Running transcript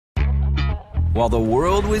while the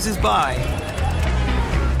world whizzes by,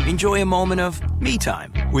 enjoy a moment of me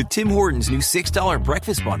time with Tim Hortons' new $6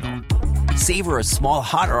 breakfast bundle. Savor a small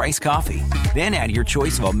hot or iced coffee, then add your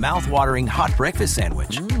choice of a mouth-watering hot breakfast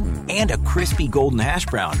sandwich and a crispy golden hash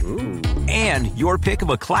brown. Ooh. And your pick of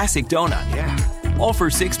a classic donut. Yeah. All for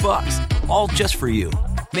 $6, all just for you.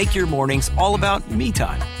 Make your mornings all about me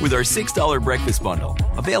time with our $6 breakfast bundle.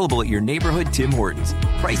 Available at your neighborhood Tim Hortons.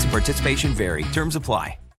 Price and participation vary. Terms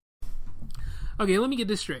apply. Okay, let me get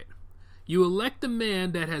this straight. You elect a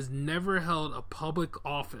man that has never held a public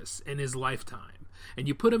office in his lifetime, and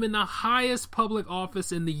you put him in the highest public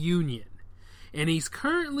office in the union, and he's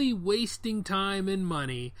currently wasting time and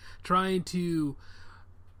money trying to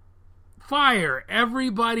fire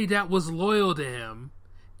everybody that was loyal to him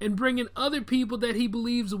and bring in other people that he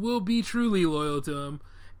believes will be truly loyal to him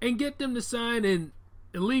and get them to sign an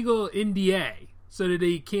illegal NDA so that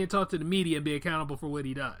he can't talk to the media and be accountable for what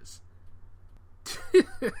he does.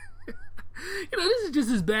 This is just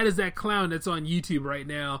as bad as that clown that's on YouTube right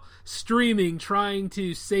now, streaming, trying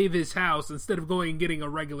to save his house instead of going and getting a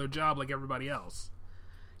regular job like everybody else.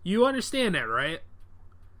 You understand that, right?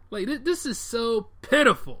 Like, this is so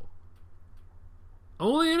pitiful.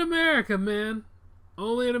 Only in America, man.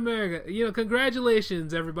 Only in America.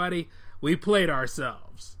 Congratulations, everybody. We played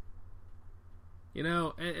ourselves. And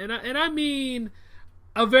I mean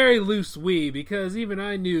a very loose we, because even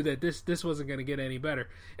I knew that this wasn't going to get any better.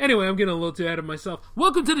 Anyway, I'm getting a little too ahead of myself.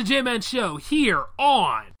 Welcome to the J-Man Show here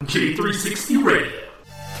on J360 Radio.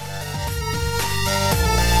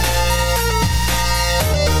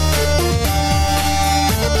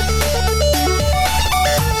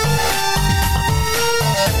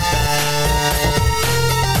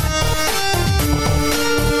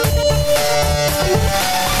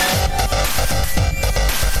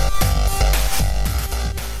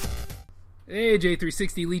 Hey,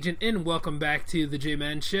 J360 Legion, and welcome back to the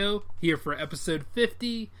J-Man Show, here for episode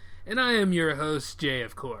 50, and I am your host, Jay,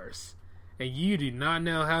 of course. And you do not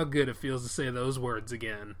know how good it feels to say those words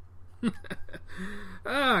again.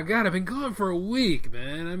 God, I've been gone for a week,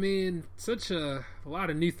 man. I mean, such a lot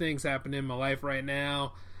of new things happening in my life right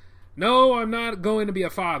now. No, I'm not going to be a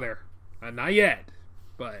father. Not yet,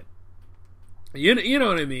 but you know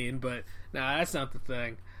what I mean, but nah, that's not the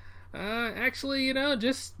thing. Actually,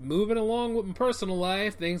 just moving along with my personal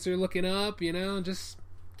life. Things are looking up, just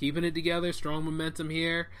keeping it together. Strong momentum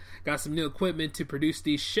here. Got some new equipment to produce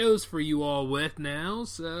these shows for you all with now.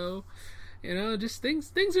 So, just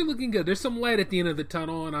things are looking good. There's some light at the end of the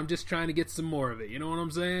tunnel, and I'm just trying to get some more of it. You know what I'm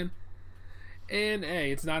saying? And, hey,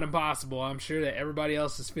 it's not impossible. I'm sure that everybody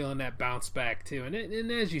else is feeling that bounce back, too. And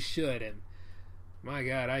as you should. And, my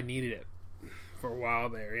God, I needed it for a while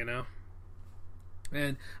there,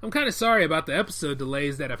 And I'm kind of sorry about the episode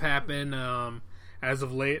delays that have happened as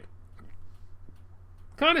of late.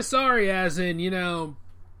 Kind of sorry as in,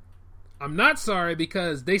 I'm not sorry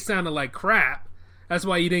because they sounded like crap. That's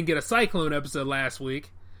why you didn't get a Cyclone episode last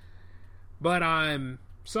week. But I'm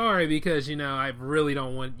sorry because, I really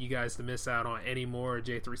don't want you guys to miss out on any more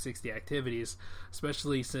J360 activities.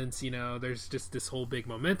 Especially since, there's just this whole big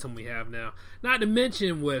momentum we have now. Not to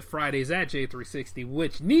mention with Fridays at J360,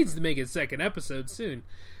 which needs to make its second episode soon.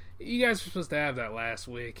 You guys were supposed to have that last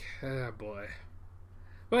week. Oh, boy.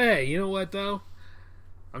 But hey, you know what, though?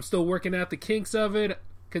 I'm still working out the kinks of it.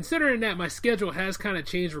 Considering that my schedule has kind of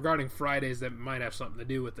changed regarding Fridays, that might have something to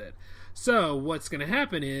do with it. So, what's going to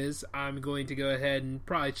happen is, I'm going to go ahead and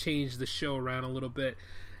probably change the show around a little bit.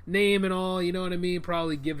 Name and all, you know what I mean?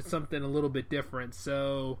 Probably give it something a little bit different.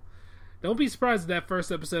 So, don't be surprised if that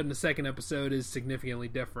first episode and the second episode is significantly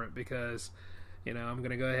different. Because, I'm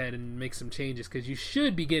going to go ahead and make some changes. Because you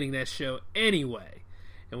should be getting that show anyway.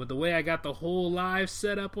 And with the way I got the whole live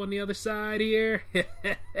set up on the other side here,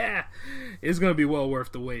 it's going to be well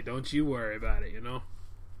worth the wait. Don't you worry about it,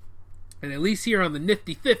 And at least here on the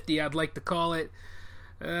Nifty 50, I'd like to call it,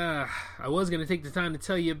 I was going to take the time to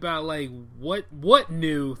tell you about, what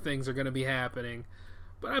new things are going to be happening.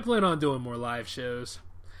 But I plan on doing more live shows.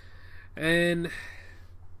 And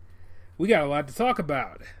we got a lot to talk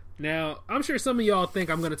about. Now, I'm sure some of y'all think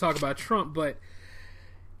I'm going to talk about Trump, but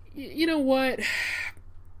you know what?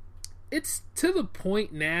 It's to the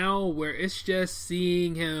point now where it's just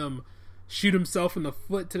seeing him shoot himself in the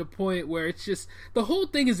foot to the point where it's just, the whole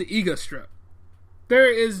thing is an ego trip.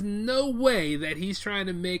 There is no way that he's trying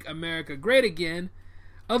to make America great again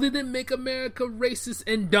other than make America racist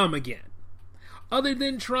and dumb again. Other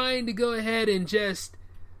than trying to go ahead and just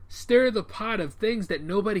stir the pot of things that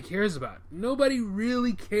nobody cares about. Nobody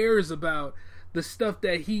really cares about the stuff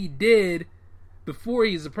that he did before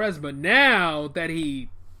he's the president. But now that he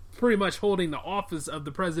pretty much holding the office of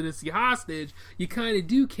the presidency hostage, you kind of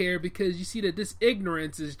do care because you see that this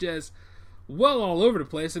ignorance is just well all over the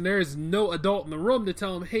place, and there is no adult in the room to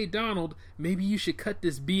tell him, hey, Donald, maybe you should cut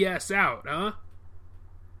this BS out, huh?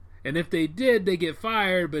 And if they did, they get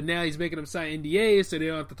fired, but now he's making them sign NDAs so they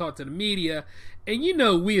don't have to talk to the media. And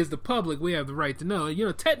we as the public, we have the right to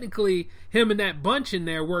know. Technically, him and that bunch in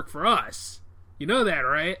there work for us. You know that,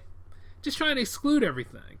 right? Just trying to exclude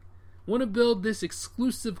everything. Want to build this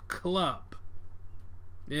exclusive club.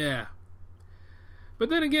 Yeah. But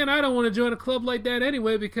then again, I don't want to join a club like that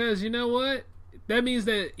anyway, because you know what? That means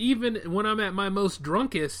that even when I'm at my most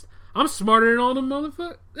drunkest, I'm smarter than all the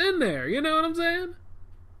motherfuckers in there. You know what I'm saying?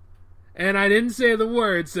 And I didn't say the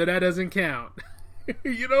word, so that doesn't count.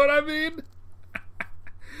 You know what I mean?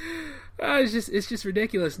 It's just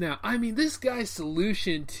ridiculous now. I mean, this guy's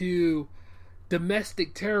solution to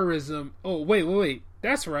domestic terrorism. Oh, wait.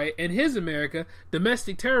 That's right. In his America,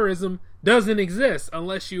 domestic terrorism doesn't exist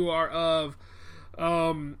unless you are of,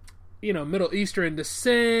 Middle Eastern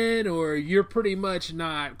descent, or you're pretty much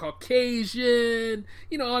not Caucasian,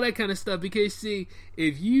 all that kind of stuff. Because, see,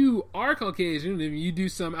 if you are Caucasian and you do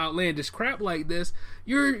some outlandish crap like this,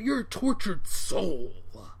 you're a tortured soul.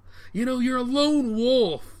 You're a lone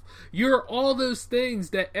wolf. You're all those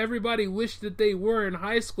things that everybody wished that they were in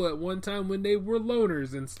high school at one time when they were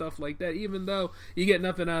loners and stuff like that, even though you get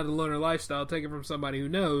nothing out of the loner lifestyle, take it from somebody who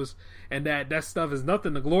knows, and that stuff is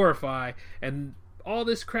nothing to glorify, and all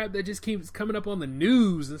this crap that just keeps coming up on the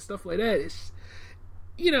news and stuff like that. It's,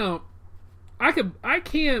 I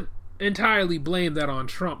can't entirely blame that on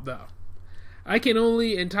Trump, though. I can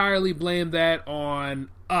only entirely blame that on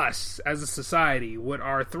us as a society with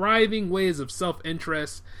our thriving ways of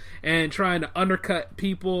self-interest and trying to undercut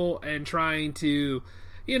people and trying to,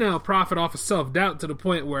 profit off of self-doubt to the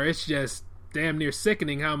point where it's just damn near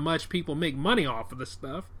sickening how much people make money off of this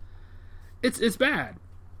stuff. It's bad.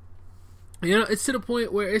 It's to the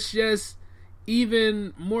point where it's just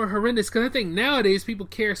even more horrendous, because I think nowadays people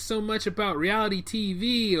care so much about reality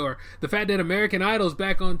TV, or the fact that American Idol's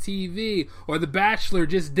back on TV, or The Bachelor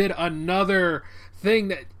just did another thing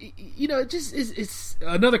that, it's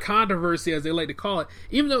another controversy, as they like to call it,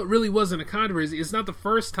 even though it really wasn't a controversy. It's not the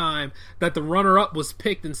first time that the runner-up was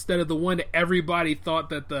picked instead of the one that everybody thought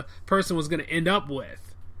that the person was going to end up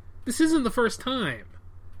with. This isn't the first time.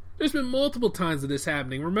 There's been multiple times of this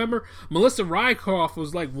happening. Remember, Melissa Rycroft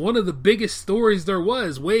was like one of the biggest stories there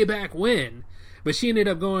was way back when. But she ended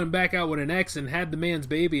up going back out with an ex and had the man's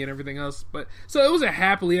baby and everything else. But so it was a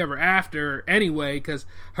happily ever after anyway, because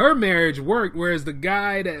her marriage worked, whereas the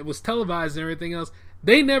guy that was televised and everything else,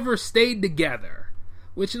 they never stayed together.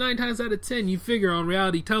 Which 9 times out of 10, you figure on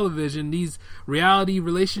reality television, these reality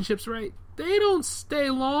relationships, right? They don't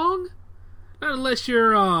stay long. Not unless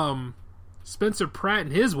you're, Spencer Pratt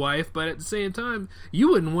and his wife, but at the same time, you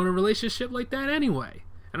wouldn't want a relationship like that anyway.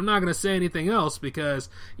 And I'm not going to say anything else because,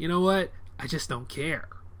 you know what? I just don't care.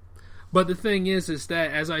 But the thing is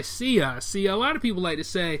that as I see a lot of people like to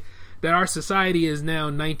say that our society is now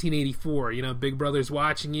 1984. Big Brother's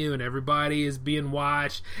watching you and everybody is being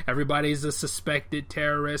watched. Everybody's a suspected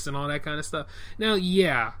terrorist and all that kind of stuff. Now,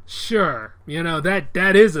 yeah, sure.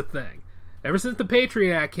 That is a thing. Ever since the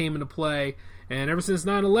Patriot Act came into play, and ever since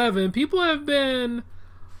 9/11, people have been,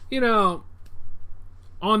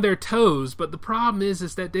 on their toes. But the problem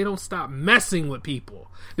is that they don't stop messing with people.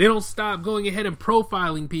 They don't stop going ahead and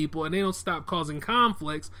profiling people, and they don't stop causing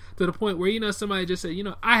conflicts to the point where, somebody just said,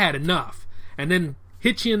 I had enough. And then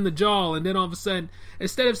hit you in the jaw, and then all of a sudden,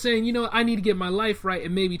 instead of saying, I need to get my life right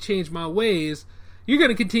and maybe change my ways, you're going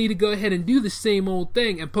to continue to go ahead and do the same old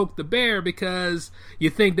thing and poke the bear because you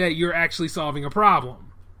think that you're actually solving a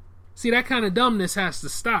problem. See, that kind of dumbness has to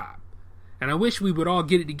stop. And I wish we would all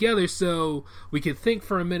get it together so we could think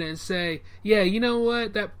for a minute and say, yeah, you know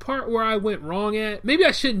what? That part where I went wrong at, maybe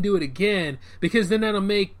I shouldn't do it again, because then that'll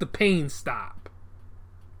make the pain stop.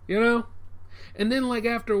 And then,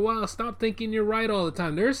 after a while, stop thinking you're right all the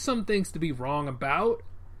time. There's some things to be wrong about.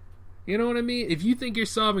 You know what I mean? If you think you're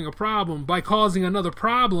solving a problem by causing another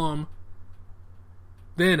problem,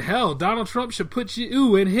 then hell, Donald Trump should put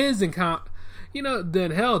you in his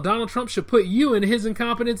Donald Trump should put you in his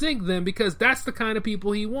Incompetence Inc. then, because that's the kind of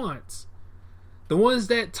people he wants. The ones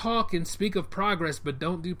that talk and speak of progress but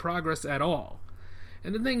don't do progress at all.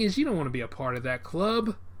 And the thing is, you don't want to be a part of that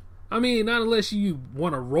club. I mean, not unless you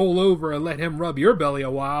want to roll over and let him rub your belly a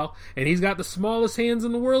while, and he's got the smallest hands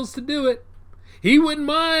in the world to do it. He wouldn't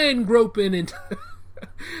mind groping into...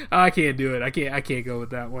 I can't do it. I can't go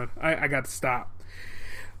with that one. I got to stop.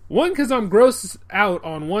 One, because I'm grossed out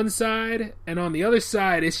on one side, and on the other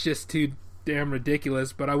side, it's just too damn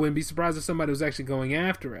ridiculous, but I wouldn't be surprised if somebody was actually going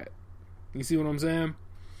after it. You see what I'm saying?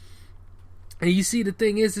 And you see, the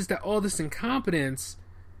thing is that all this incompetence,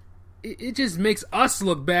 it just makes us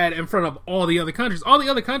look bad in front of all the other countries. All the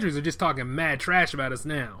other countries are just talking mad trash about us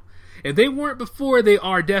now. If they weren't before, they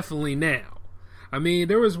are definitely now. I mean,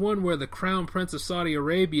 there was one where the Crown Prince of Saudi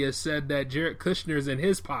Arabia said that Jared Kushner's in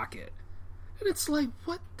his pocket. And it's like,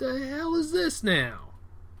 what the hell is this now?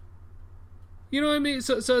 You know what I mean?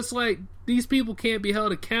 So it's like, these people can't be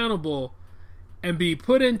held accountable and be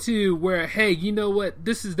put into where, hey, you know what?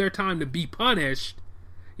 This is their time to be punished.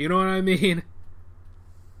 You know what I mean?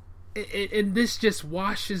 And this just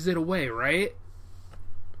washes it away, right?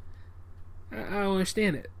 I don't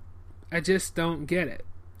understand it. I just don't get it.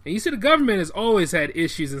 And you see, the government has always had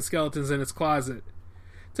issues and skeletons in its closet.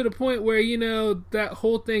 To the point where, you know, that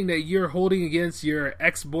whole thing that you're holding against your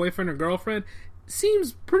ex-boyfriend or girlfriend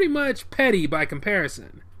seems pretty much petty by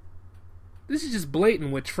comparison. This is just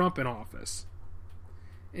blatant with Trump in office.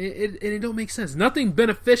 It don't make sense. Nothing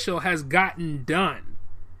beneficial has gotten done.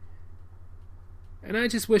 And I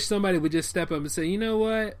just wish somebody would just step up and say, you know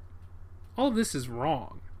what? All of this is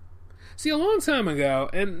wrong. See, a long time ago,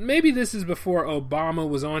 and maybe this is before Obama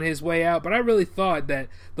was on his way out, but I really thought that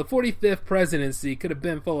the 45th presidency could have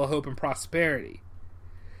been full of hope and prosperity.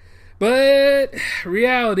 But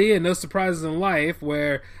reality, and no surprises in life,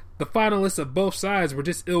 where the finalists of both sides were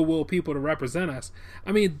just ill-will people to represent us.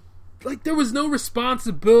 I mean, like, there was no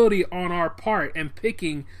responsibility on our part in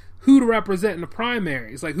picking who to represent in the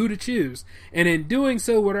primaries, like who to choose. And in doing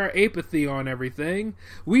so with our apathy on everything,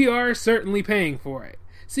 we are certainly paying for it.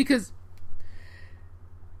 See, because,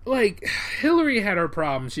 like, Hillary had her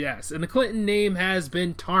problems, yes, and the Clinton name has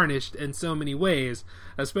been tarnished in so many ways,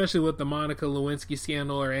 especially with the Monica Lewinsky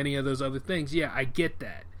scandal or any of those other things. Yeah, I get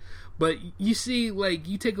that. But you see, like,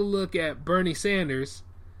 you take a look at Bernie Sanders.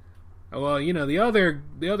 Well, you know, the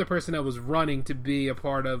other person that was running to be a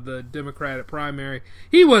part of the Democratic primary,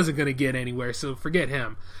 he wasn't going to get anywhere, so forget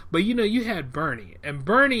him. But, you know, you had Bernie, and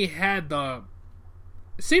Bernie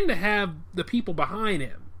seemed to have the people behind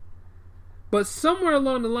him. But somewhere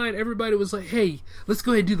along the line, everybody was like, hey, let's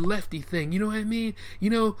go ahead and do the lefty thing. You know what I mean? You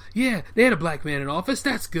know, yeah, they had a black man in office.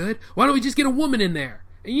 That's good. Why don't we just get a woman in there?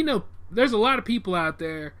 And, you know, there's a lot of people out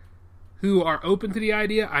there who are open to the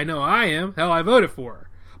idea. I know I am. Hell, I voted for her.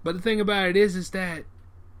 But the thing about it is that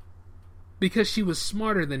because she was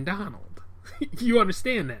smarter than Donald. You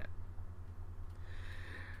understand that?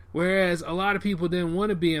 Whereas a lot of people didn't want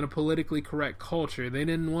to be in a politically correct culture. They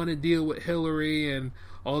didn't want to deal with Hillary and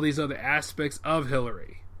all these other aspects of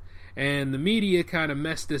Hillary. And the media kind of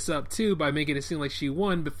messed this up too by making it seem like she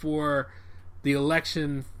won before the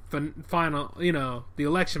election the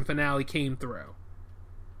election finale came through.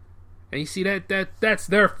 And you see that's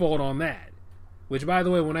their fault on that. Which, by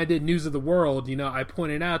the way, when I did News of the World, you know, I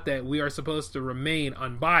pointed out that we are supposed to remain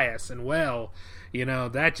unbiased. And, well, you know,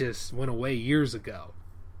 that just went away years ago.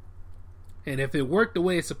 And if it worked the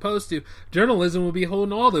way it's supposed to, journalism would be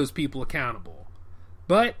holding all those people accountable.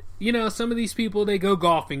 But, you know, some of these people, they go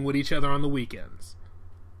golfing with each other on the weekends.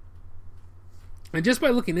 And just by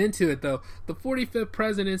looking into it, though, the 45th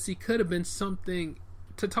presidency could have been something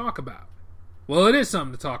to talk about. Well, it is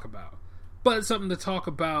something to talk about. But something to talk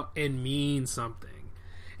about and mean something.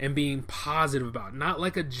 And being positive about. Not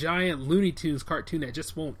like a giant Looney Tunes cartoon that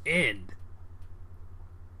just won't end.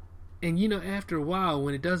 And, you know, after a while,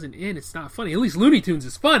 when it doesn't end, it's not funny. At least Looney Tunes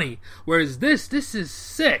is funny. Whereas this is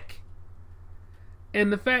sick.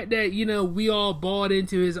 And the fact that, you know, we all bought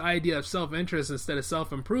into his idea of self-interest instead of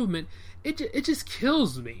self-improvement, it just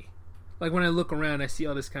kills me. Like, when I look around, I see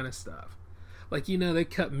all this kind of stuff. Like, you know, they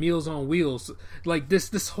cut Meals on Wheels. Like,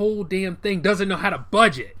 this whole damn thing doesn't know how to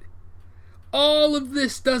budget. All of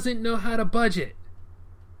this doesn't know how to budget.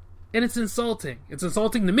 And it's insulting. It's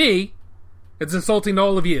insulting to me. It's insulting to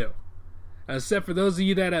all of you. Except for those of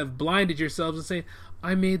you that have blinded yourselves and saying,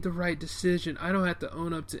 I made the right decision. I don't have to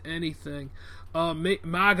own up to anything.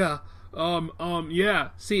 MAGA. Yeah.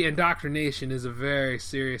 See, indoctrination is a very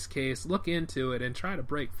serious case. Look into it and try to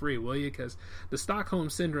break free, will you? Because the Stockholm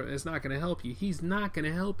Syndrome is not going to help you. He's not going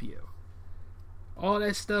to help you. All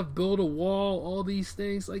that stuff, build a wall, all these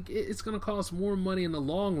things, like, it's going to cost more money in the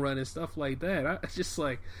long run and stuff like that. It's just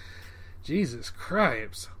like, Jesus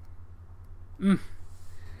Christ.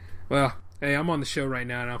 Well, hey, I'm on the show right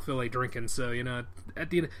now and I don't feel like drinking, so, you know, at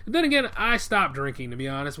the end. Then again, I stopped drinking, to be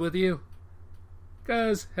honest with you.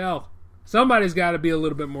 Because, hell, somebody's got to be a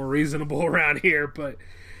little bit more reasonable around here, but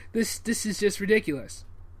this is just ridiculous.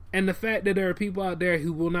 And the fact that there are people out there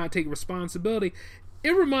who will not take responsibility,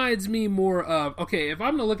 it reminds me more of, okay, if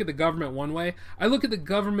I'm going to look at the government one way, I look at the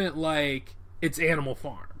government like it's Animal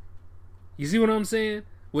Farm. You see what I'm saying?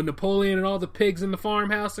 With Napoleon and all the pigs in the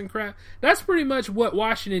farmhouse and crap. That's pretty much what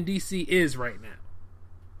Washington, D.C. is right now.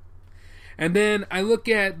 And then I look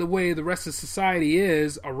at the way the rest of society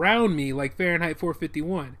is around me, like Fahrenheit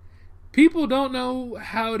 451. People don't know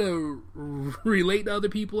how to relate to other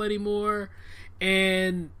people anymore.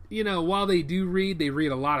 And, you know, while they do read, they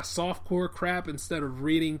read a lot of softcore crap instead of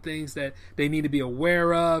reading things that they need to be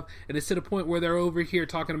aware of. And it's to the point where they're over here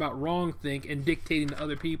talking about wrongthink and dictating to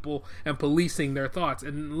other people and policing their thoughts.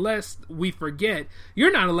 And unless we forget,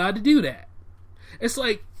 you're not allowed to do that. It's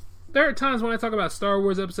like, there are times when I talk about Star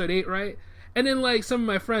Wars Episode 8, right? And then, like, some of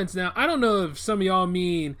my friends, now, I don't know if some of y'all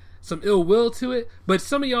mean some ill will to it, but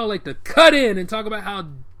some of y'all like to cut in and talk about how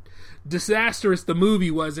disastrous the movie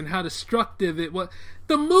was and how destructive it was.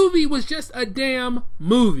 The movie was just a damn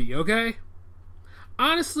movie, okay?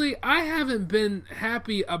 Honestly, I haven't been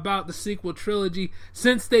happy about the sequel trilogy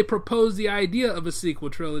since they proposed the idea of a sequel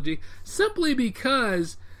trilogy, simply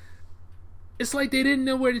because it's like they didn't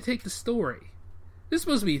know where to take the story. This is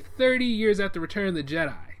supposed to be 30 years after Return of the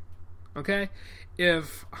Jedi, okay?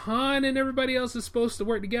 If Han and everybody else is supposed to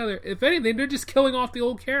work together, if anything, they're just killing off the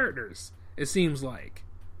old characters, it seems like.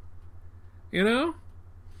 You know?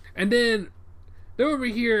 And then they're over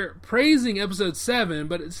here praising Episode 7,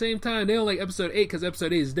 but at the same time, they don't like Episode 8 because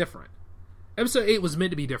Episode 8 is different. Episode 8 was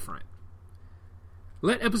meant to be different.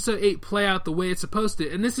 Let Episode 8 play out the way it's supposed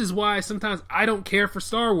to. And this is why sometimes I don't care for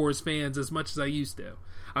Star Wars fans as much as I used to.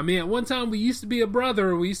 I mean, at one time we used to be a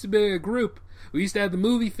brother, we used to be a group. We used to have the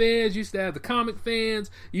movie fans, used to have the comic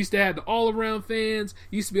fans, used to have the all-around fans,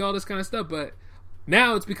 used to be all this kind of stuff, but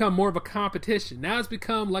now it's become more of a competition. Now it's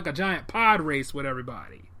become like a giant pod race with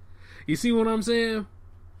everybody. You see what I'm saying?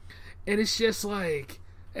 And it's just like,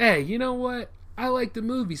 hey, you know what? I like the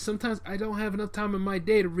movies. Sometimes I don't have enough time in my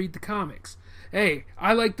day to read the comics. Hey,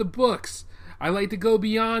 I like the books. I like to go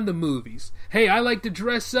beyond the movies. Hey, I like to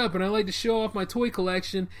dress up and I like to show off my toy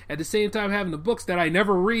collection at the same time having the books that I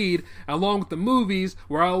never read along with the movies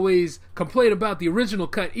where I always complain about the original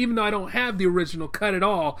cut even though I don't have the original cut at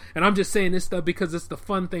all, and I'm just saying this stuff because it's the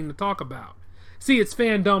fun thing to talk about. See, it's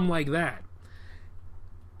fandom like that.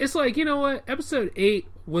 It's like, you know what? Episode 8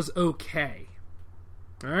 was okay.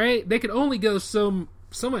 Alright? They could only go so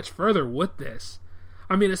much further with this.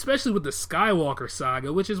 I mean, especially with the Skywalker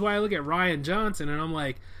saga, which is why I look at Rian Johnson and I'm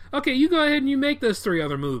like, okay, you go ahead and you make those 3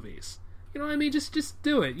 other movies. You know what I mean? Just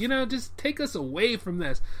do it. You know, just take us away from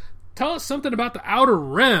this. Tell us something about the Outer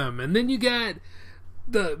Rim, and then you got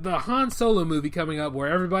the Han Solo movie coming up where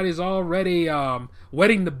everybody's already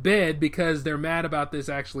wetting the bed because they're mad about this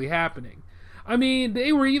actually happening. I mean,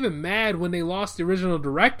 they were even mad when they lost the original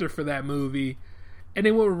director for that movie, and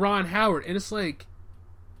they went with Ron Howard, and it's like,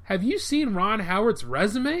 have you seen Ron Howard's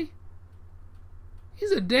resume?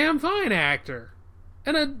 He's a damn fine actor.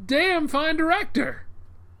 And a damn fine director.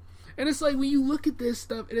 And it's like, when you look at this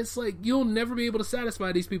stuff, and it's like, you'll never be able to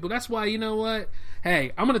satisfy these people. That's why, you know what?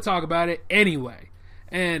 Hey, I'm going to talk about it anyway.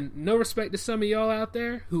 And no respect to some of y'all out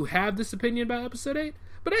there who have this opinion about Episode 8,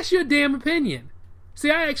 but that's your damn opinion.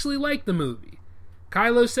 See, I actually like the movie.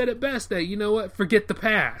 Kylo said it best that, you know what? Forget the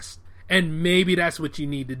past. And maybe that's what you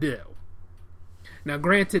need to do. Now,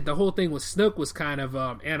 granted, the whole thing with Snoke was kind of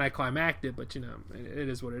anticlimactic, but, you know, it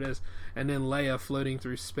is what it is. And then Leia floating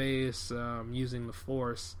through space using the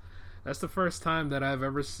Force. That's the first time that I've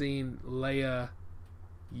ever seen Leia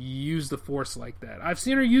use the Force like that. I've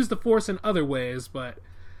seen her use the Force in other ways, but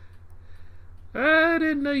I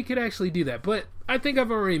didn't know you could actually do that. But I think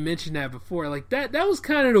I've already mentioned that before. Like, that was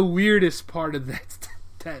kind of the weirdest part of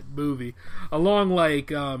that movie. Along, like,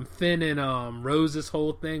 Finn and Rose's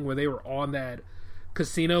whole thing where they were on that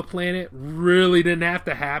casino planet really didn't have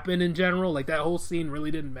to happen in general. Like, that whole scene really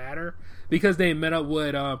didn't matter because they met up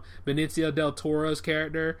with Benicio del Toro's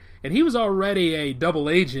character, and he was already a double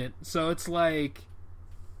agent, so it's like,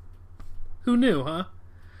 who knew, huh?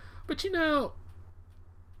 But, you know,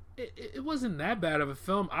 it wasn't that bad of a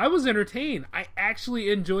film. I was entertained. I actually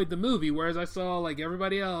enjoyed the movie, whereas I saw, like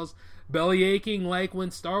everybody else, belly aching like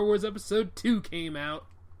when Star Wars Episode 2 came out.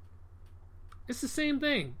 It's the same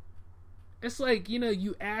thing. It's like, you know,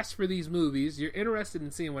 you ask for these movies, you're interested in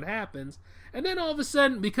seeing what happens, and then all of a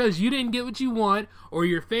sudden, because you didn't get what you want, or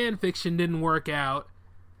your fan fiction didn't work out,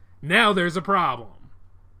 now there's a problem.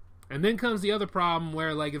 And then comes the other problem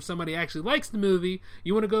where, like, if somebody actually likes the movie,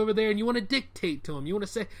 you want to go over there and you want to dictate to them. You want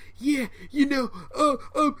to say, yeah, you know,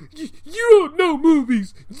 you don't know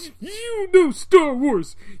movies. You know Star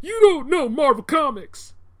Wars. You don't know Marvel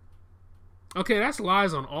Comics. Okay, that's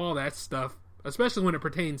lies on all that stuff. Especially when it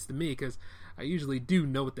pertains to me, because I usually do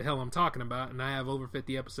know what the hell I'm talking about, and I have over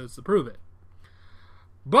 50 episodes to prove it.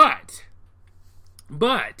 But,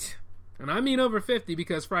 And I mean over 50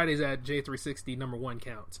 because Friday's at J360 number 1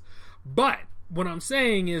 counts. But what I'm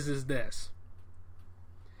saying is this.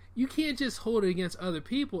 You can't just hold it against other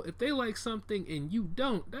people. If they like something and you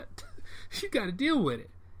don't, you got to deal with it.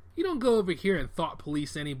 You don't go over here and thought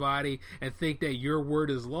police anybody and think that your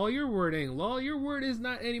word is law. Your word ain't law. Your word is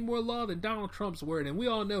not any more law than Donald Trump's word. And we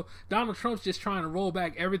all know Donald Trump's just trying to roll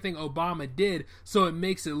back everything Obama did, so it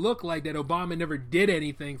makes it look like that Obama never did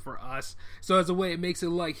anything for us. So as a way, it makes it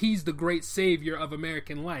look like he's the great savior of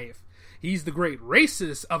American life. He's the great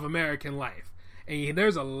racist of American life. And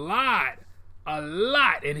there's a lot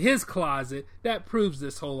in his closet that proves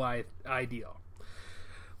this whole ideal.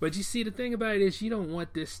 But you see, the thing about it is you don't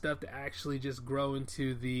want this stuff to actually just grow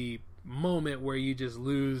into the moment where you just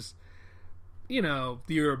lose,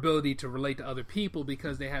 your ability to relate to other people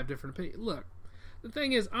because they have different opinions. Look, the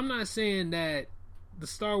thing is, I'm not saying that the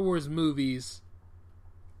Star Wars movies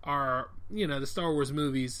aren't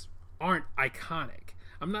iconic.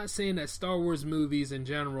 I'm not saying that Star Wars movies in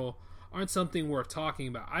general aren't something worth talking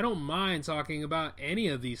about. I don't mind talking about any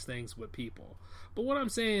of these things with people. But what I'm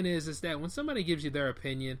saying is that when somebody gives you their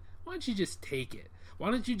opinion, why don't you just take it?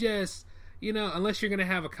 Why don't you just, unless you're going to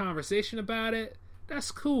have a conversation about it,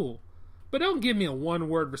 that's cool. But don't give me a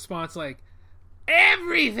one-word response like,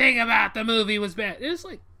 everything about the movie was bad. It's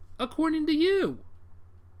like, according to you.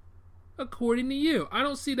 According to you. I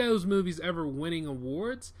don't see those movies ever winning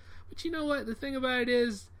awards. But you know what? The thing about it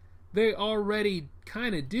is, they already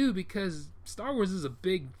kind of do because Star Wars is a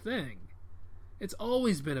big thing. It's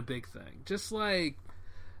always been a big thing. Just like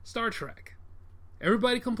Star Trek.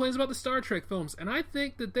 Everybody complains about the Star Trek films, and I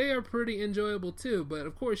think that they are pretty enjoyable too. But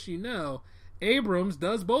of course, Abrams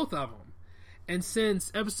does both of them. And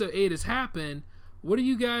since Episode 8 has happened, what are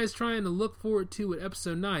you guys trying to look forward to with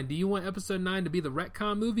Episode 9? Do you want Episode 9 to be the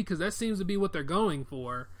retcon movie? Because that seems to be what they're going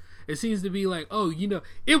for. It seems to be like,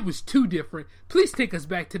 it was too different. Please take us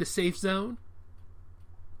back to the safe zone.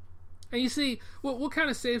 And you see, what kind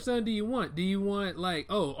of safe zone do you want? Do you want,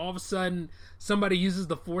 all of a sudden, somebody uses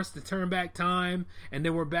the Force to turn back time, and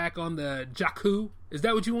then we're back on the Jakku? Is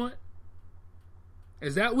that what you want?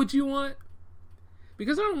 Is that what you want?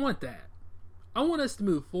 Because I don't want that. I want us to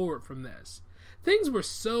move forward from this. Things were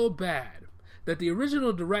so bad that the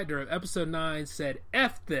original director of Episode 9 said,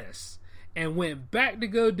 F this, and went back to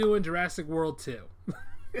go doing Jurassic World 2.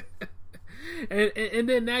 and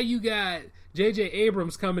then now you got J.J.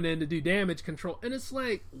 Abrams coming in to do damage control. And it's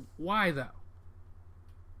like, why though?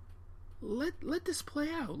 Let this play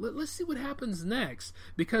out. Let's see what happens next.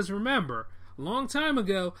 Because remember, a long time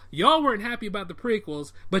ago, y'all weren't happy about the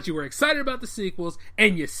prequels, but you were excited about the sequels,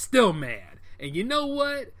 and you're still mad. And you know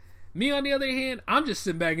what? Me, on the other hand, I'm just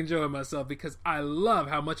sitting back enjoying myself because I love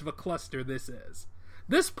how much of a cluster this is.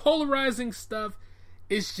 This polarizing stuff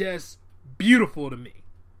is just beautiful to me.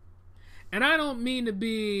 And I don't mean to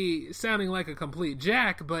be sounding like a complete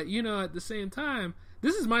jack, but, at the same time,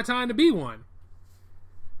 this is my time to be one.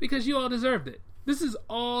 Because you all deserved it. This is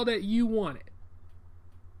all that you wanted.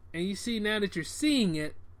 And you see, now that you're seeing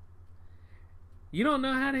it, you don't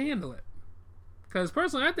know how to handle it. Because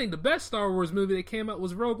personally, I think the best Star Wars movie that came out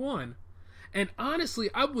was Rogue One. And honestly,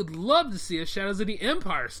 I would love to see a Shadows of the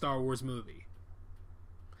Empire Star Wars movie.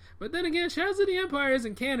 But then again, Shadows of the Empire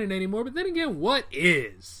isn't canon anymore. But then again, what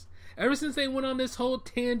is? Ever since they went on this whole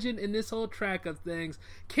tangent and this whole track of things,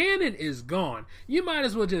 canon is gone. You might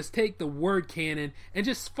as well just take the word canon and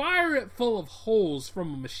just fire it full of holes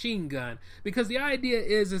from a machine gun. Because the idea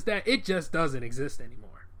is that it just doesn't exist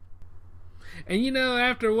anymore. And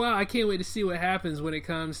after a while, I can't wait to see what happens when it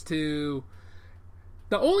comes to...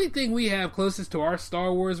 The only thing we have closest to our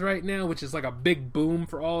Star Wars right now, which is like a big boom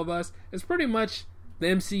for all of us, is pretty much the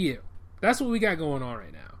MCU. That's what we got going on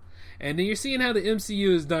right now. And then you're seeing how the MCU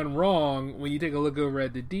is done wrong when you take a look over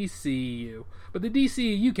at the DCU. But the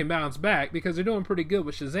DCU can bounce back because they're doing pretty good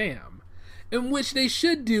with Shazam. In which they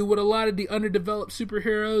should do with a lot of the underdeveloped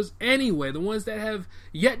superheroes anyway. The ones that have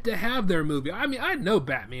yet to have their movie. I mean, I know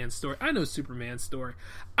Batman's story. I know Superman's story.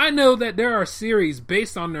 I know that there are series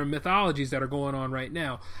based on their mythologies that are going on right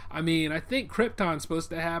now. I mean, I think Krypton's supposed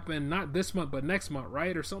to happen not this month, but next month,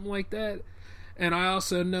 right? Or something like that. And I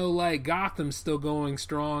also know, Gotham's still going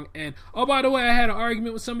strong. And, oh, by the way, I had an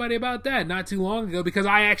argument with somebody about that not too long ago because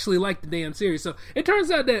I actually like the damn series. So it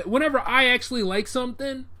turns out that whenever I actually like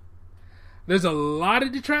something, there's a lot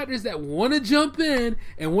of detractors that want to jump in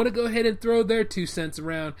and want to go ahead and throw their 2 cents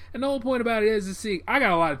around. And the whole point about it is to see, I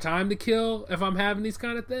got a lot of time to kill if I'm having these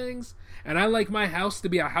kind of things. And I like my house to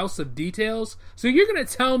be a house of details. So you're going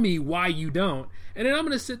to tell me why you don't. And then I'm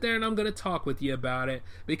going to sit there and I'm going to talk with you about it.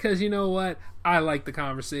 Because you know what? I like the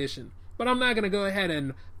conversation. But I'm not going to go ahead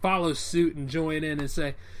and follow suit and join in and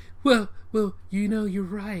say, well, you're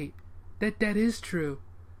right. That is true.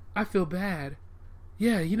 I feel bad.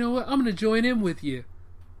 Yeah, you know what? I'm going to join in with you.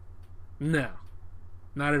 No,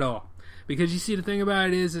 not at all. Because you see, the thing about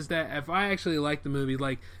it is that if I actually like the movie,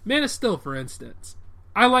 like Man of Steel, for instance,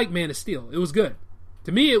 I like Man of Steel. It was good.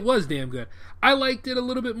 To me, it was damn good. I liked it a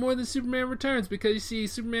little bit more than Superman Returns because, you see,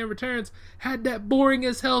 Superman Returns had that boring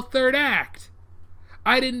as hell third act.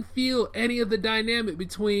 I didn't feel any of the dynamic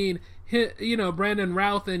between, Brandon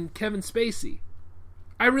Routh and Kevin Spacey.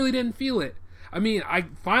 I really didn't feel it. I mean, I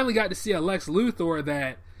finally got to see a Lex Luthor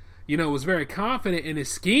that, was very confident in his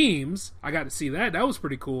schemes. I got to see that. That was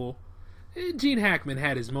pretty cool. Gene Hackman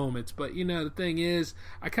had his moments, but, the thing is,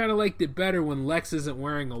 I kind of liked it better when Lex isn't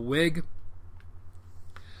wearing a wig.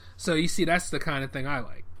 So, you see, that's the kind of thing I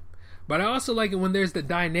like. But I also like it when there's the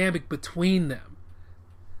dynamic between them.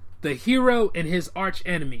 The hero and his arch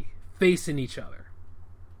enemy facing each other.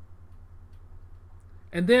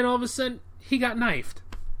 And then all of a sudden, he got knifed.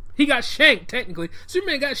 He got shanked, technically.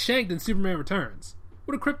 Superman got shanked in Superman Returns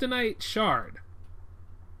with a kryptonite shard.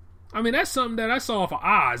 I mean, that's something that I saw off of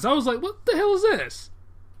Oz. I was like, what the hell is this?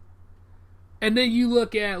 And then you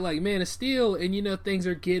look at, like, Man of Steel, and, things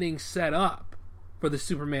are getting set up for the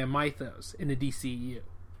Superman mythos in the DCEU.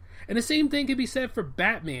 And the same thing can be said for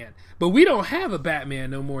Batman. But we don't have a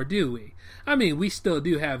Batman no more, do we? I mean, we still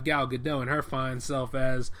do have Gal Gadot and her fine self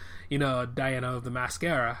as, Diana of the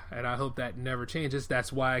Mascara. And I hope that never changes.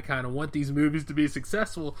 That's why I kind of want these movies to be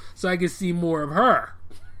successful, so I can see more of her.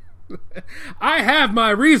 I have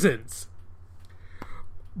my reasons.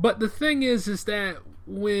 But the thing is that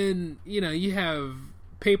when, you have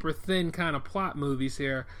paper-thin kind of plot movies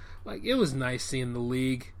here, like, it was nice seeing The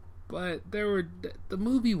League. But the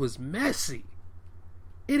movie was messy.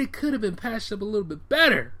 It could have been patched up a little bit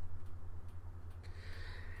better.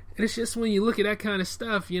 And it's just when you look at that kind of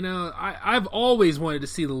stuff, I've always wanted to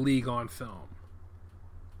see The League on film.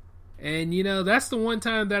 And, that's the one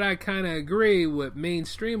time that I kind of agree with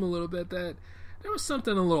mainstream a little bit, that there was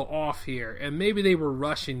something a little off here. And maybe they were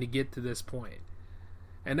rushing to get to this point.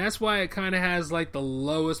 And that's why it kind of has, like, the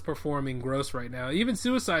lowest performing gross right now. Even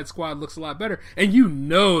Suicide Squad looks a lot better. And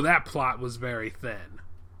that plot was very thin.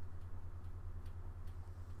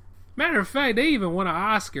 Matter of fact, they even won an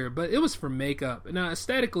Oscar, but it was for makeup. Now,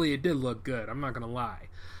 aesthetically, it did look good. I'm not going to lie.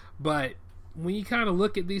 But when you kind of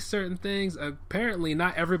look at these certain things, apparently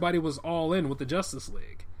not everybody was all in with the Justice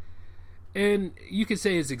League. And you could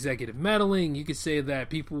say it's executive meddling. You could say that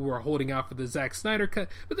people were holding out for the Zack Snyder cut.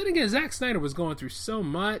 But then again, Zack Snyder was going through so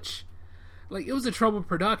much. Like, it was a troubled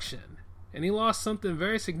production. And he lost something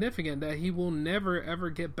very significant that he will never, ever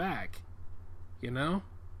get back.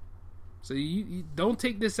 So you don't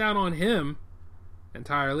take this out on him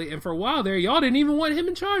entirely. And for a while there, y'all didn't even want him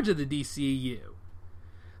in charge of the DCEU.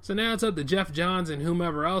 So now it's up to Jeff Johns and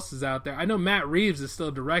whomever else is out there. I know Matt Reeves is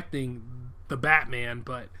still directing the Batman,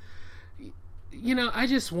 but I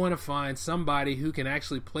just want to find somebody who can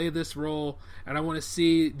actually play this role, and I want to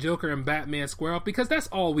see Joker and Batman square off, because that's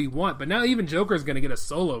all we want. But now even Joker's going to get a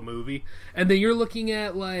solo movie, and then you're looking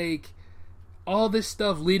at, like, all this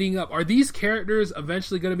stuff leading up. Are these characters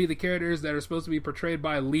eventually going to be the characters that are supposed to be portrayed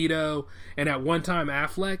by Leto and at one time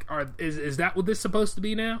Affleck? Is that what this is supposed to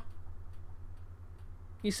be now?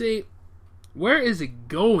 You see, where is it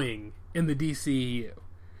going in the DCEU?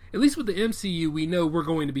 At least with the MCU, we know we're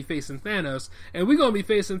going to be facing Thanos, and we're going to be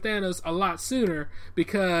facing Thanos a lot sooner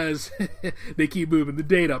because they keep moving the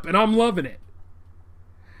date up, and I'm loving it.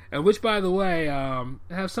 And which, by the way,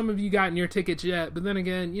 have some of you gotten your tickets yet? But then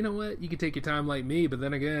again, you know what? You can take your time like me, but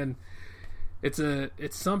then again, it's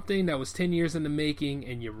something that was 10 years in the making,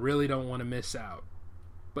 and you really don't want to miss out.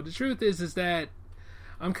 But the truth is that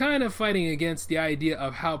I'm kind of fighting against the idea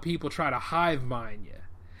of how people try to hive mind you.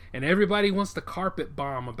 And everybody wants to carpet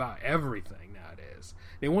bomb about everything nowadays.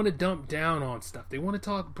 They want to dump down on stuff. They want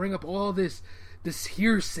to bring up all this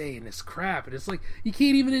hearsay and this crap. And it's like, you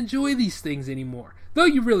can't even enjoy these things anymore. Though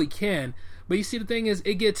you really can. But you see, the thing is,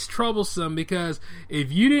 it gets troublesome because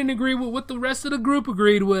if you didn't agree with what the rest of the group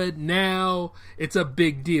agreed with, now it's a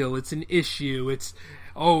big deal. It's an issue. It's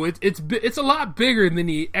a lot bigger than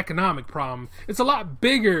the economic problem. It's a lot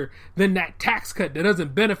bigger than that tax cut that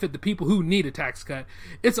doesn't benefit the people who need a tax cut.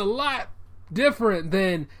 It's a lot different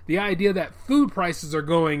than the idea that food prices are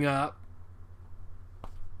going up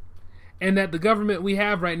and that the government we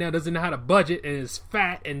have right now doesn't know how to budget and is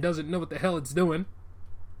fat and doesn't know what the hell it's doing.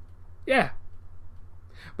 Yeah.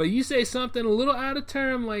 But you say something a little out of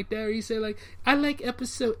term like that, or you say, like, I like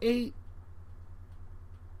episode 8.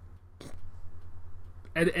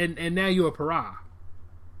 And now you're a pariah.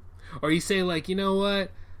 Or you say, like, you know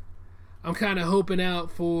what? I'm kind of hoping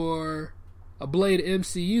out for a Blade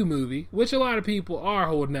MCU movie, which a lot of people are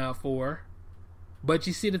holding out for. But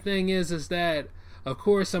you see, the thing is that, of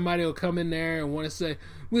course, somebody will come in there and want to say,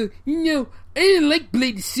 well, I didn't like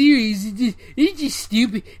Blade the series. It's just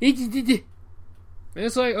stupid. And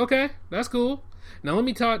it's like, okay, that's cool. Now let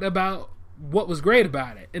me talk about what was great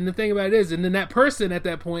about it. And the thing about it is, and then that person at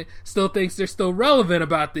that point still thinks they're still relevant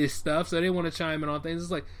about this stuff, so they want to chime in on things.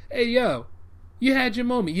 It's like, hey, yo, you had your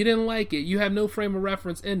moment. You didn't like it. You have no frame of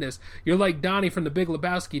reference in this. You're like Donnie from The Big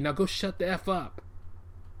Lebowski. Now go shut the F up.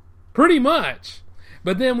 Pretty much.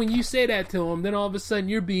 But then when you say that to him, then all of a sudden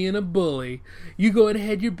you're being a bully. You go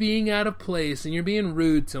ahead, you're being out of place, and you're being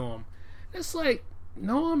rude to him. It's like,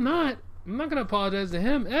 no, I'm not. I'm not going to apologize to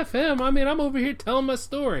him. F him. I mean, I'm over here telling my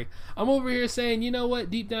story. I'm over here saying, you know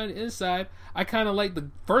what, deep down inside, I kind of like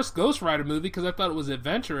the first Ghost Rider movie because I thought it was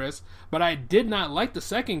adventurous, but I did not like the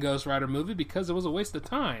second Ghost Rider movie because it was a waste of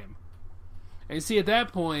time. And you see, at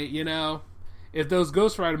that point, if those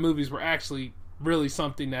Ghost Rider movies were actually really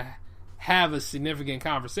something to have a significant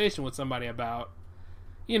conversation with somebody about,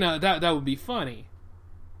 that would be funny.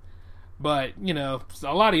 But,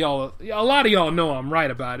 a lot of y'all know I'm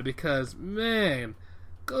right about it because, man,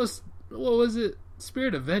 what was it?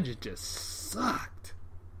 Spirit of Vengeance just sucked.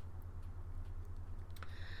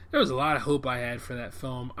 There was a lot of hope I had for that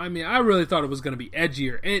film. I mean, I really thought it was going to be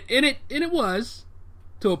edgier, and it was,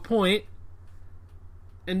 to a point.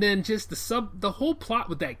 And then just the whole plot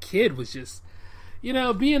with that kid was just,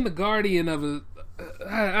 being the guardian of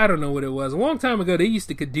I don't know what it was. A long time ago, they used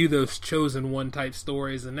to could do those chosen one type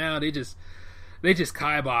stories, and now they just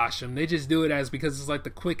kibosh them. They just do it because it's like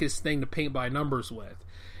the quickest thing to paint by numbers with.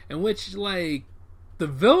 And which, like, the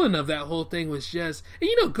villain of that whole thing was just,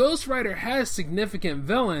 and Ghost Rider has significant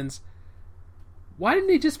villains. Why didn't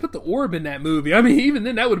they just put the orb in that movie? I mean, even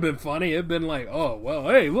then that would have been funny. It'd been like, oh, well,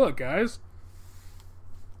 hey, look, guys.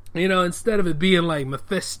 Instead of it being like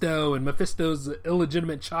Mephisto and Mephisto's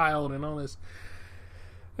illegitimate child and all this.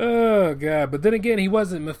 Oh, God. But then again, he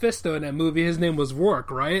wasn't Mephisto in that movie. His name was Rourke,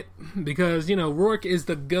 right? Because, Rourke is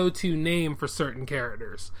the go-to name for certain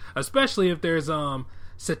characters. Especially if there's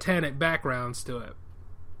satanic backgrounds to it.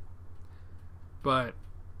 But,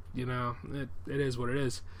 it is what it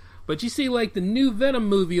is. But you see, like, the new Venom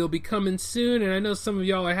movie will be coming soon, and I know some of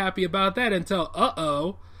y'all are happy about that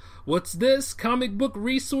until, what's this? Comic Book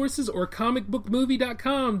Resources or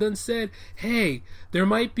comicbookmovie.com done said, hey, there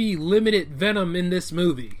might be limited Venom in this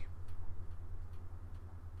movie.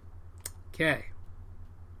 Okay.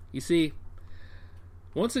 You see,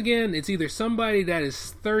 once again, it's either somebody that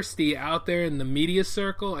is thirsty out there in the media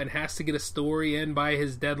circle and has to get a story in by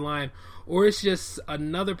his deadline, or it's just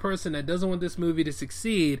another person that doesn't want this movie to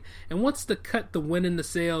succeed and wants to cut the win in the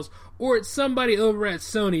sales, or it's somebody over at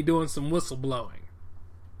Sony doing some whistleblowing.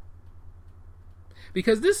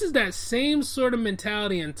 Because this is that same sort of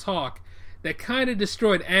mentality and talk that kind of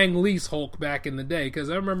destroyed Ang Lee's Hulk back in the day. Because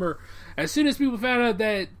I remember, as soon as people found out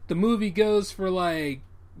that the movie goes for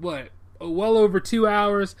well over 2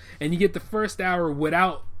 hours, and you get the first hour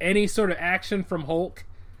without any sort of action from Hulk,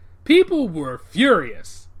 people were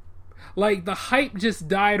furious. Like, the hype just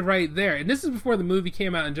died right there. And this is before the movie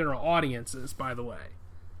came out in general audiences, by the way.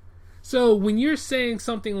 So when you're saying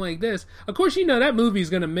something like this, of course that movie is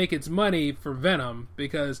going to make its money for Venom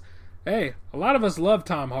because, hey, a lot of us love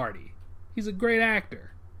Tom Hardy. He's a great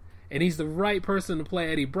actor. And he's the right person to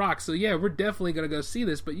play Eddie Brock. So yeah, we're definitely going to go see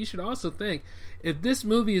this. But you should also think, if this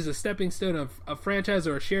movie is a stepping stone of a franchise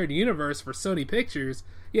or a shared universe for Sony Pictures,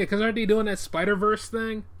 yeah, because aren't they doing that Spider-Verse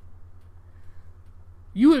thing?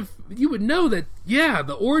 You would know that, yeah,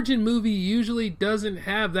 the origin movie usually doesn't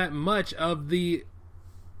have that much of the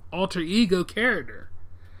alter ego character,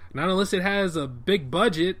 not unless it has a big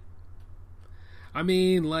budget. I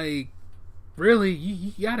mean, like, really,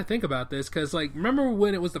 you gotta think about this, because, like, remember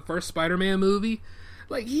when it was the first Spider-Man movie?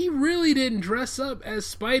 Like, he really didn't dress up as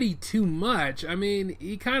Spidey too much. I mean,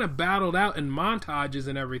 he kind of battled out in montages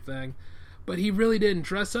and everything, but he really didn't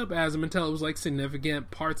dress up as him until it was, like,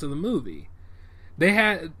 significant parts of the movie. They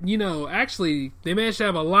had, actually, they managed to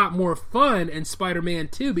have a lot more fun in Spider-Man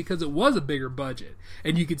 2 because it was a bigger budget.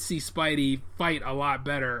 And you could see Spidey fight a lot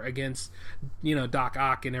better against, Doc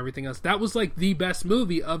Ock and everything else. That was, like, the best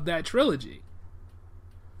movie of that trilogy.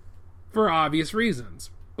 For obvious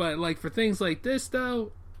reasons. But, like, for things like this,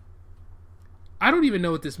 though, I don't even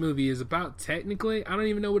know what this movie is about, technically. I don't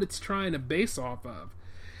even know what it's trying to base off of.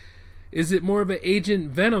 Is it more of an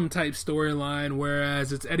Agent Venom type storyline,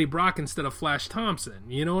 whereas it's Eddie Brock instead of Flash Thompson?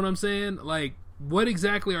 You know what I'm saying? Like, what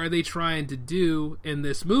exactly are they trying to do in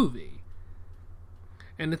this movie?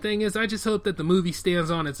 And the thing is, I just hope that the movie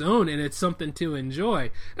stands on its own and it's something to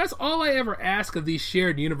enjoy. That's all I ever ask of these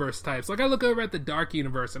shared universe types. Like, I look over at the Dark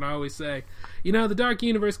Universe and I always say, you know, the Dark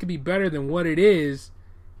Universe could be better than what it is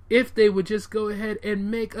if they would just go ahead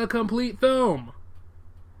and make a complete film.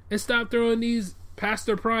 And stop throwing these past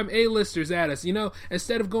their prime A-listers at us, you know,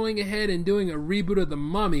 instead of going ahead and doing a reboot of The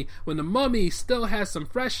Mummy, when The Mummy still has some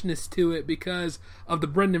freshness to it because of the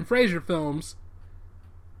Brendan Fraser films.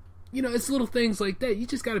 You know, it's little things like that. You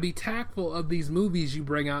just got to be tactful of these movies you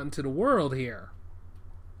bring out into the world here.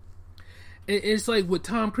 It's like with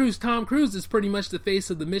Tom Cruise. Tom Cruise is pretty much the face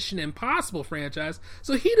of the Mission Impossible franchise,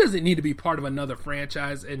 so he doesn't need to be part of another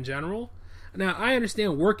franchise in general. Now, I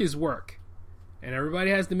understand work is work, and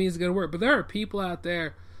everybody has the means to go to work, but there are people out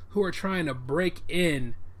there who are trying to break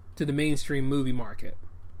in to the mainstream movie market,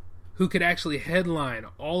 who could actually headline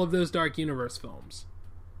all of those Dark Universe films.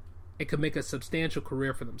 It could make a substantial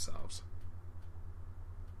career for themselves.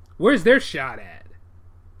 Where's their shot at?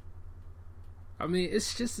 I mean,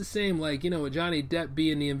 it's just the same, like, you know, with Johnny Depp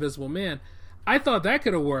being the Invisible Man. I thought that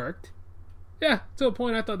could have worked. Yeah, to a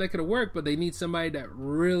point I thought that could have worked, but they need somebody that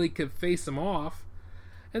really could face him off.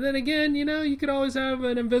 And then again, you know, you could always have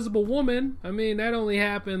an Invisible Woman. I mean, that only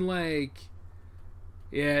happened, like...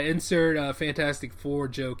 Yeah, insert a Fantastic Four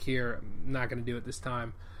joke here. I'm not going to do it this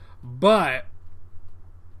time. But...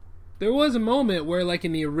 there was a moment where, like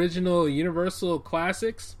in the original Universal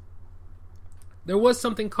Classics, there was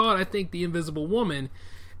something called, I think, The Invisible Woman.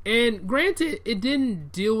 And granted, it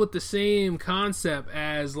didn't deal with the same concept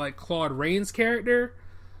as, like, Claude Rains' character.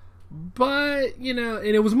 But, you know,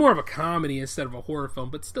 and it was more of a comedy instead of a horror film.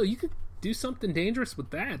 But still, you could do something dangerous with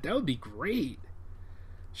that. That would be great.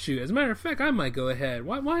 Shoot, as a matter of fact, I might go ahead.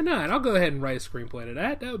 Why not? I'll go ahead and write a screenplay to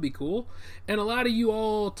that. That would be cool. And a lot of you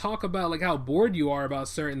all talk about, like, how bored you are about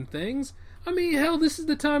certain things. I mean, hell, this is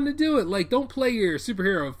the time to do it. Like, don't play your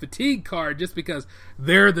superhero fatigue card just because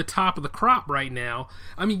they're the top of the crop right now.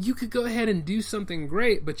 I mean, you could go ahead and do something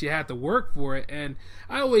great, but you have to work for it. And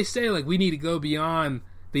I always say, like, we need to go beyond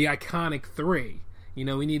the iconic three. You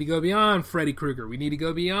know, we need to go beyond Freddy Krueger. We need to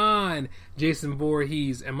go beyond Jason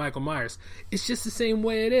Voorhees and Michael Myers. It's just the same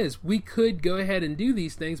way it is. We could go ahead and do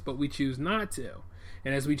these things, but we choose not to.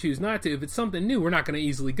 And as we choose not to, if it's something new, we're not going to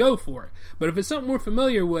easily go for it. But if it's something we're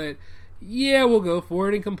familiar with, yeah, we'll go for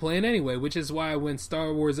it and complain anyway. Which is why when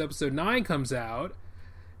Star Wars Episode 9 comes out,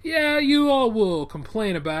 yeah, you all will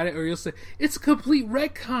complain about it, or you'll say, it's a complete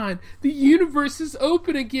retcon. The universe is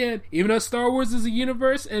open again. Even though Star Wars is a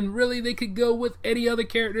universe, and really they could go with any other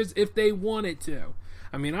characters if they wanted to.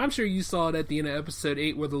 I mean, I'm sure you saw it at the end of Episode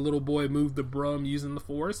 8 where the little boy moved the broom using the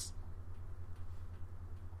Force.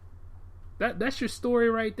 That's your story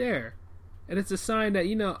right there. And it's a sign that,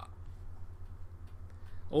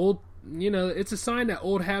 it's a sign that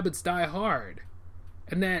old habits die hard.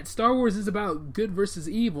 And that Star Wars is about good versus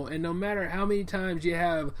evil. And no matter how many times you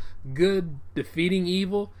have good defeating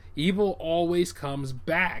evil, evil always comes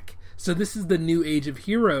back. So this is the new age of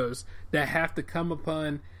heroes that have to come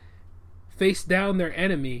upon, face down their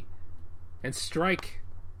enemy, and strike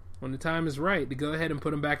when the time is right to go ahead and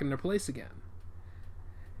put them back in their place again.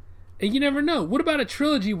 And you never know. What about a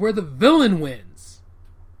trilogy where the villain wins?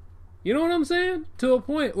 You know what I'm saying? To a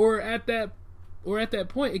point, or at that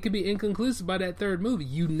point, it could be inconclusive by that third movie.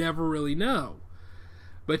 You never really know.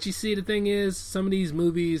 But you see, the thing is, some of these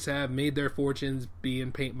movies have made their fortunes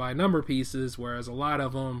being paint-by-number pieces, whereas a lot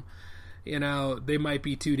of them, they might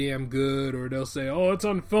be too damn good, or they'll say, oh, it's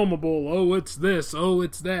unfilmable, oh, it's this, oh,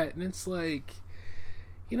 it's that. And it's like,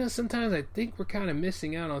 sometimes I think we're kind of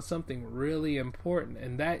missing out on something really important,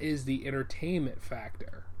 and that is the entertainment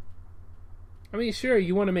factor. I mean, sure,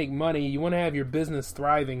 you want to make money, you want to have your business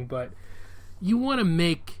thriving, but you want to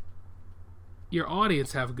make your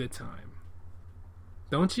audience have a good time.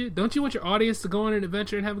 Don't you? Don't you want your audience to go on an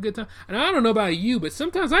adventure and have a good time? And I don't know about you, but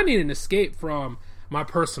sometimes I need an escape from my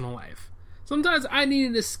personal life. Sometimes I need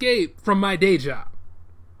an escape from my day job.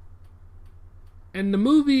 And the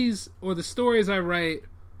movies or the stories I write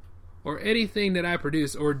or anything that I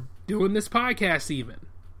produce or doing this podcast even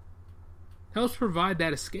helps provide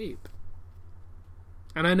that escape.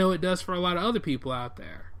 And I know it does for a lot of other people out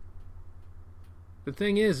there. The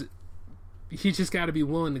thing is, you just got to be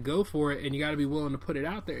willing to go for it, and you got to be willing to put it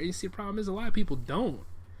out there. And you see, the problem is a lot of people don't,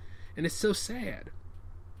 and it's so sad.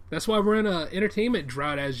 That's why we're in an entertainment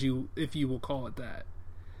drought, if you will call it that.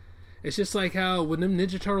 It's just like how when them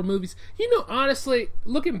Ninja Turtle movies, honestly,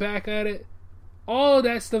 looking back at it, all of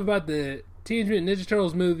that stuff about the Teenage Mutant Ninja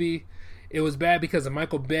Turtles movie, it was bad because of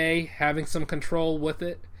Michael Bay having some control with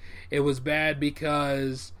it. It was bad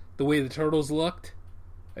because the way the Turtles looked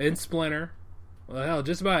in Splinter. Well, hell,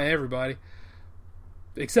 just about everybody.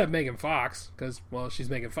 Except Megan Fox, because, well, she's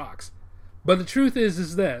Megan Fox. But the truth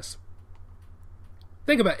is this.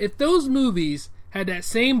 Think about it. If those movies had that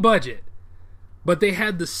same budget, but they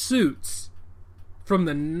had the suits from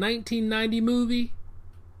the 1990 movie,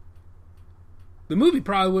 the movie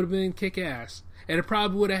probably would have been kick-ass. And it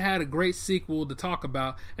probably would have had a great sequel to talk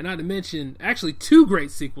about. And not to mention, actually 2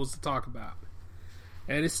 great sequels to talk about.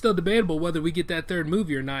 And it's still debatable whether we get that third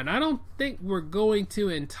movie or not. And I don't think we're going to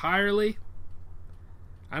entirely.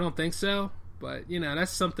 I don't think so. But,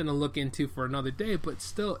 that's something to look into for another day. But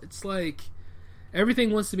still, it's like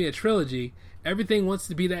everything wants to be a trilogy. Everything wants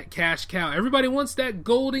to be that cash cow. Everybody wants that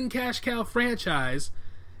golden cash cow franchise.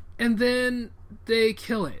 And then they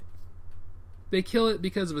kill it. They kill it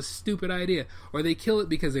because of a stupid idea. Or they kill it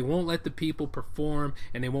because they won't let the people perform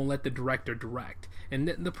and they won't let the director direct. And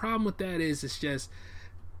the problem with that is it's just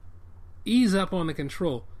ease up on the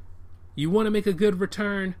control. You want to make a good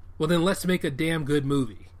return? Well, then let's make a damn good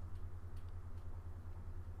movie.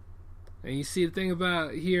 And you see the thing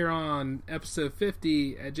about here on episode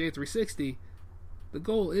 50 at J360, the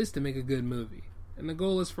goal is to make a good movie. And the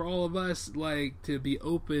goal is for all of us to be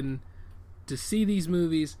open to see these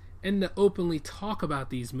movies and to openly talk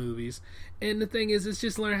about these movies. And the thing is, it's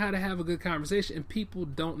just learn how to have a good conversation, and people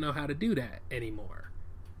don't know how to do that anymore.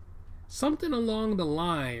 Something along the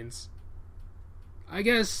lines, I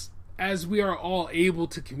guess, as we are all able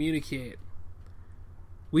to communicate,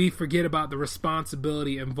 we forget about the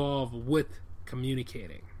responsibility involved with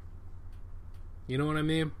communicating. You know what I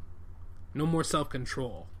mean? No more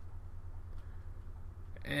self-control.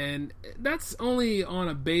 And that's only on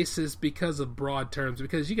a basis because of broad terms,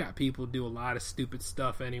 because you got people do a lot of stupid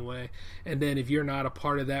stuff anyway, and then if you're not a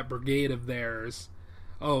part of that brigade of theirs,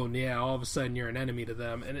 oh yeah, all of a sudden you're an enemy to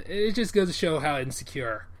them, and it just goes to show how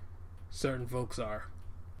insecure certain folks are.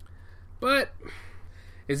 But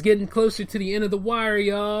it's getting closer to the end of the wire,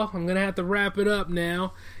 y'all. I'm gonna have to wrap it up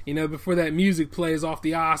now, before that music plays off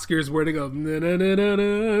the Oscars where they go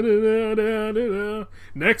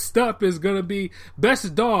next up is gonna be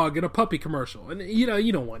best dog in a puppy commercial, and you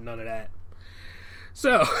don't want none of that.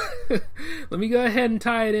 So let me go ahead and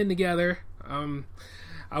tie it in together.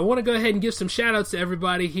 I want to go ahead and give some shout outs to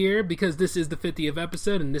everybody here because this is the 50th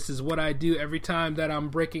episode and this is what I do every time that I'm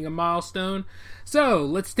breaking a milestone. So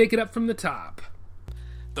let's take it up from the top.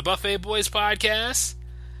 The Buffet Boys Podcast,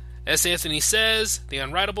 S. Anthony Says, The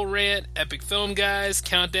Unwritable Rant, Epic Film Guys,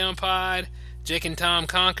 Countdown Pod, Jake and Tom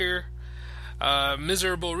Conquer,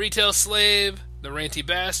 Miserable Retail Slave, The Ranty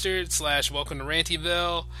Bastard / Welcome to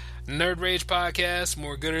Rantyville, Nerd Rage Podcast,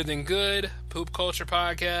 More Gooder Than Good, Poop Culture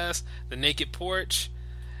Podcast, The Naked Porch,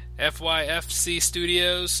 FYFC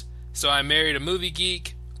Studios, So I Married a Movie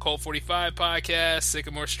Geek, Colt 45 Podcast,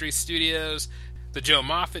 Sycamore Street Studios, The Joe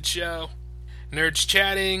Moffat Show, Nerds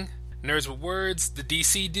Chatting, Nerds with Words, The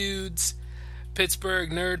DC Dudes,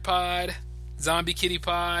 Pittsburgh Nerd Pod, Zombie Kitty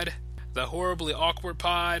Pod, The Horribly Awkward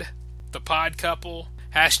Pod, The Pod Couple,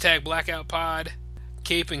 Hashtag Blackout Pod,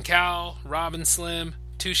 Cape and Cowl, Robin Slim,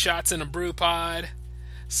 Two Shots in a Brew Pod,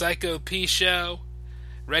 Psycho P Show,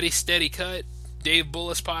 Ready Steady Cut, Dave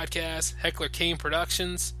Bullis Podcast, Heckler Kane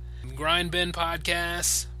Productions, Grind Bin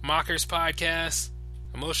Podcast, Mockers Podcast,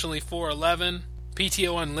 Emotionally 411,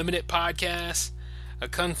 PTO Unlimited Podcast, a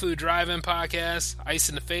Kung Fu Drive-In Podcast, Ice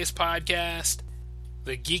in the Face Podcast,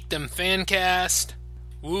 the Geekdom Fancast,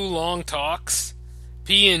 Woo Long Talks,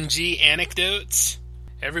 P&G Anecdotes,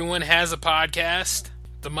 Everyone Has a Podcast,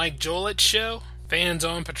 The Mike Jolich Show, Fans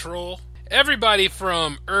on Patrol, everybody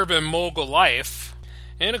from Urban Mogul Life,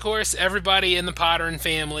 and of course everybody in the Potterin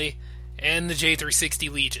family and the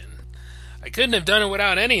J360 Legion. I couldn't have done it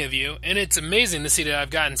without any of you, and it's amazing to see that I've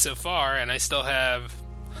gotten so far, and I still have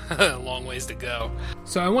a long ways to go.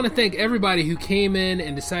 So I want to thank everybody who came in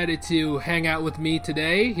and decided to hang out with me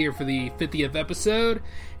today here for the 50th episode,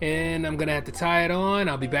 and I'm going to have to tie it on.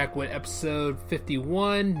 I'll be back with episode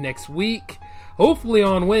 51 next week, hopefully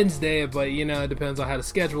on Wednesday, but it depends on how the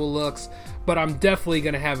schedule looks, but I'm definitely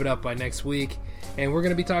going to have it up by next week, and we're going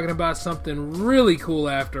to be talking about something really cool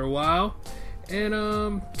after a while,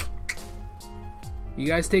 and you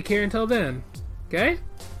guys take care until then, okay?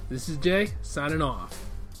 This is Jay, signing off.